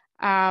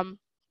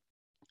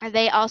 And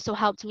they also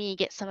helped me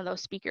get some of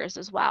those speakers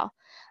as well.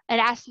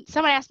 And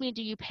someone asked me,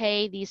 do you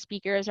pay these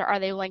speakers or are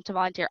they willing to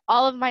volunteer?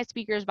 All of my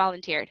speakers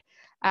volunteered.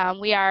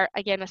 We are,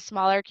 again, a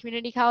smaller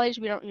community college.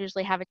 We don't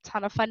usually have a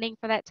ton of funding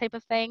for that type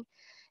of thing.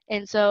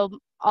 And so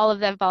all of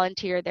them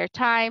volunteered their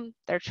time,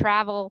 their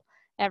travel,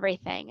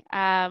 everything.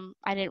 I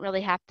didn't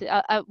really have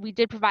to, we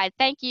did provide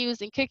thank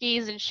yous and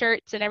cookies and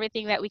shirts and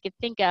everything that we could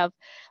think of.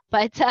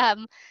 But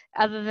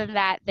other than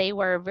that, they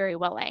were very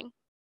willing.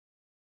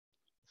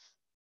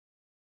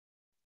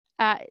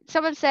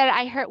 Someone said,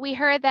 we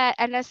heard that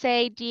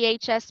NSA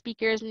DHS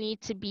speakers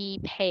need to be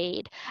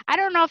paid. I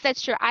don't know if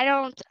that's true.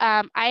 I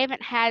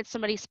haven't had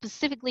somebody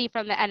specifically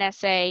from the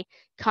NSA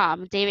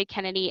come. David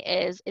Kennedy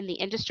is in the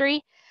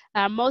industry.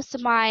 Most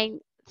of my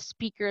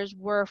speakers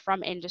were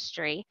from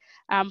industry,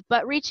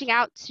 but reaching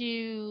out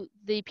to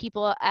the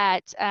people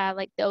at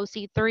like the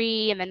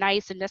OC3 and the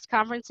NICE and NIST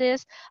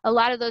conferences, a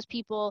lot of those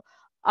people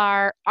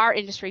are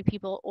industry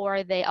people,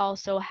 or they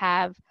also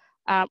have,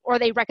 or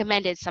they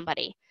recommended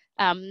somebody.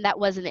 That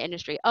was in the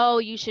industry. Oh,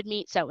 you should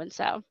meet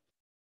so-and-so.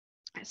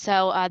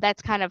 So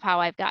that's kind of how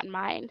I've gotten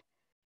mine.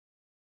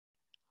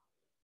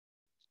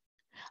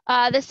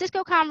 The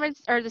Cisco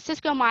conference, or the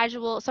Cisco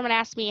module, someone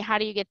asked me, how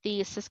do you get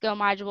the Cisco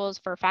modules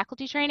for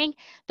faculty training?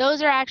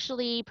 Those are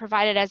actually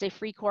provided as a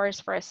free course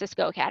for a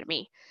Cisco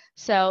Academy.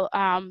 So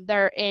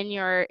they're in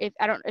your,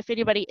 if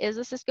anybody is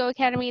a Cisco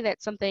Academy,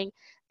 that's something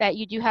that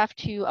you do have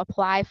to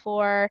apply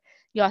for.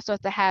 You also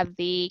have to have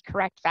the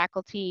correct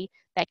faculty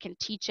that can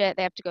teach it.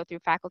 They have to go through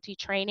faculty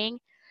training.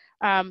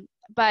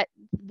 But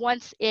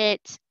once you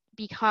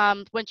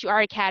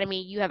are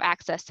Academy, you have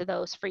access to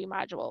those free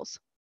modules.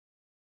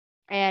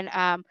 And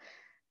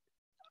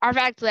our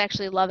faculty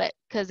actually love it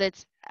because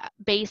it's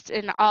based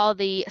in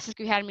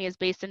Cisco Academy is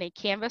based in a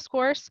Canvas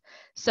course.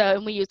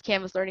 And we use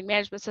Canvas Learning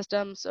Management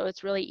System, so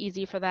it's really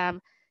easy for them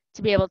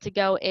to be able to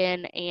go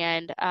in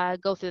and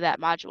go through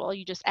that module.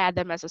 You just add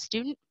them as a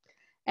student,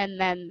 and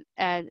then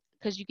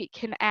because you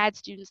can add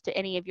students to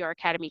any of your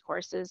Academy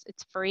courses,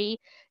 it's free.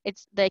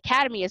 The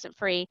Academy isn't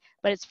free,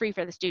 but it's free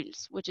for the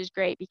students, which is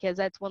great because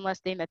that's one less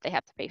thing that they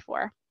have to pay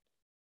for.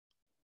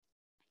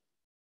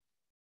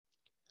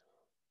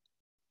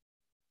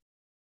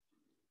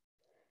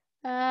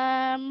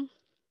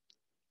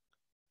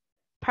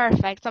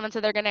 Perfect. Someone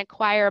said they're going to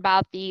inquire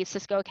about the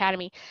Cisco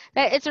Academy.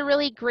 It's a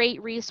really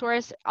great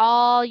resource.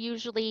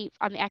 Usually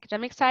on the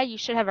academic side, you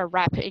should have a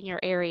rep in your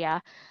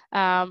area.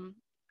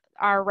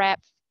 Our rep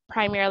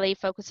primarily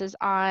focuses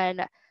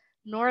on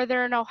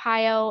Northern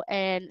Ohio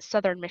and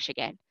Southern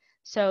Michigan.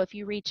 So if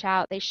you reach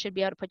out, they should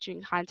be able to put you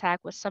in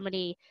contact with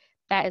somebody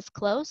that is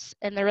close.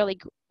 And the really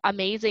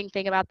amazing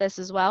thing about this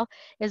as well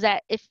is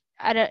that if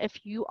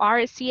you are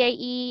a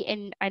CAE,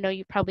 and I know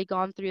you've probably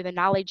gone through the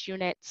knowledge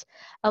units,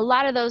 a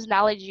lot of those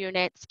knowledge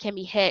units can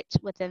be hit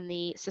within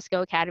the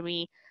Cisco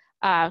Academy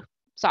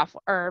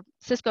software or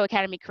Cisco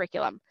Academy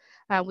curriculum.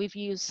 We've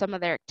used some of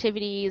their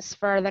activities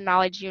for the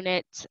knowledge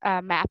unit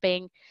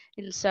mapping,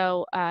 and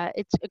so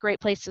it's a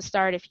great place to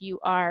start if you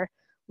are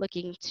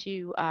looking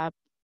to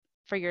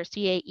for your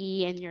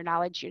CAE and your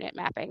knowledge unit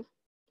mapping.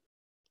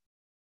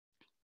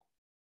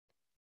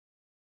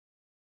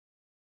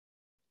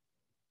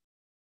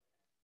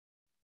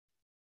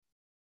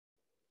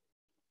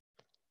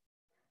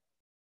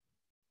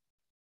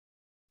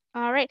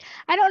 All right.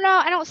 I don't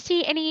know. I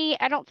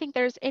don't think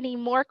there's any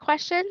more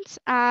questions.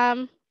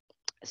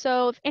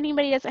 So if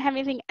anybody doesn't have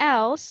anything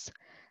else,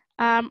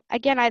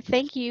 again, I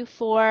thank you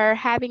for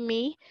having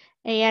me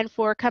and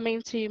for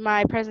coming to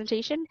my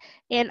presentation.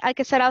 And like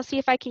I said, I'll see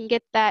if I can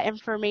get that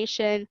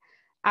information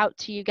out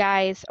to you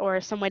guys or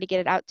some way to get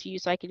it out to you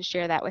so I can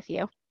share that with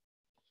you.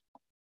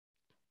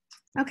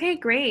 Okay,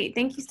 great.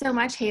 Thank you so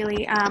much,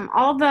 Haley.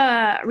 All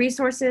the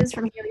resources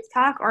from Haley's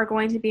talk are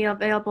going to be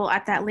available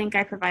at that link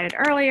I provided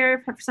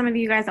earlier. For some of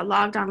you guys that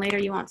logged on later,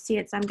 you won't see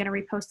it, so I'm going to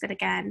repost it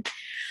again.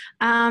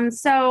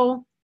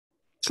 So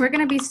we're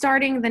going to be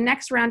starting the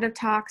next round of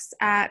talks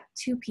at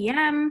 2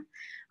 p.m.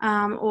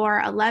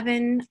 Or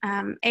 11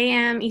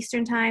 a.m.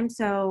 Eastern time.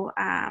 So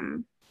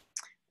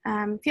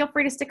feel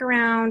free to stick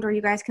around, or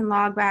you guys can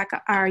log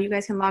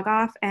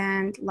off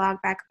and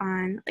log back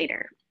on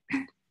later.